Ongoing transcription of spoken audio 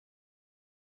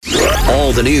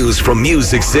All the news from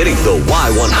Music City. The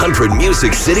Y100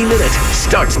 Music City Minute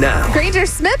starts now. Granger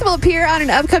Smith will appear on an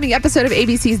upcoming episode of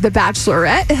ABC's The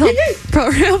Bachelorette.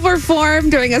 He'll perform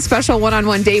during a special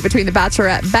one-on-one date between the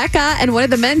Bachelorette, Becca, and one of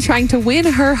the men trying to win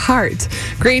her heart.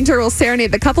 Granger will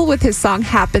serenade the couple with his song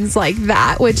Happens Like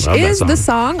That, which is the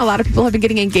song a lot of people have been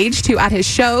getting engaged to at his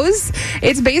shows.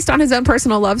 It's based on his own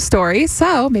personal love story,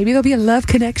 so maybe there'll be a love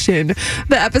connection.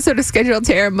 The episode is scheduled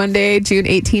to air Monday, June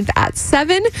 18th at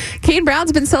 7. Kane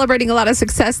Brown's been celebrating a lot of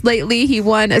success lately. He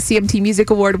won a CMT Music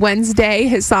Award Wednesday.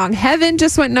 His song Heaven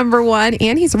just went #1,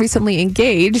 and he's recently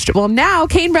engaged. Well, now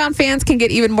Kane Brown fans can get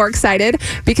even more excited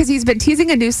because he's been teasing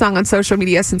a new song on social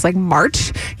media since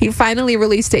March. He finally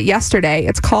released it yesterday.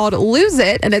 It's called Lose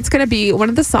It, and it's going to be one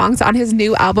of the songs on his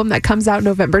new album that comes out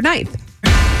November 9th.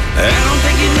 I don't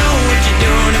think you know what you're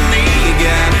doing to me. You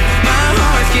got my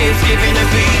heart skipping a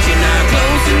beat. You're not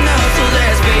close enough, so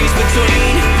there's space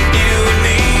between you and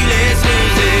me. Let's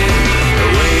lose it. The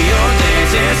way you're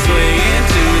dancing, swaying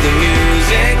to the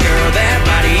music, girl, that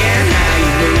body and how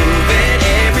you move it.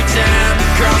 Every time you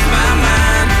cross my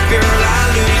mind, girl, I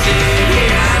lose it.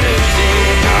 Yeah, I lose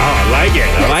it. Oh, I like it.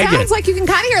 It sounds like you can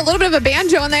kind of hear a little bit of a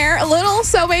banjo in there,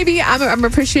 so maybe I'm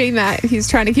appreciating that he's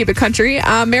trying to keep it country.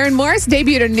 Maren Morris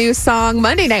debuted a new song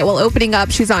Monday night while opening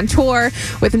up. She's on tour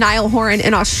with Niall Horan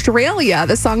in Australia.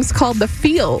 The song's called The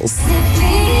Feels.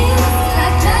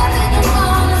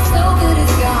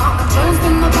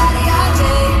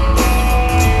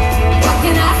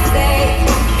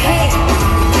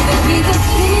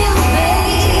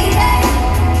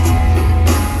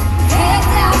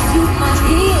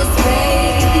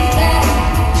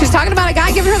 Talking about a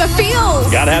guy giving her the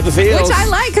feels. Gotta have the feels. Which I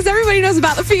like because everybody knows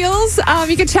about the feels.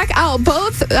 You can check out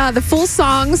both the full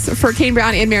songs for Kane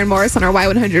Brown and Maren Morris on our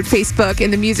Y100 Facebook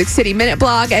in the Music City Minute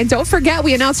blog. And don't forget,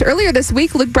 we announced earlier this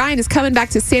week, Luke Bryan is coming back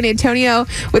to San Antonio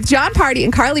with John Party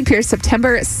and Carly Pearce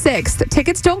September 6th.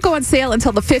 Tickets don't go on sale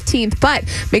until the 15th, but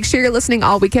make sure you're listening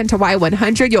all weekend to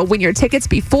Y100. You'll win your tickets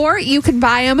before you can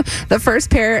buy them. The first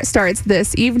pair starts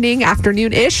this evening,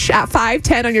 afternoon-ish at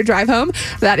 5:10 on your drive home.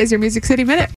 That is your Music City Minute.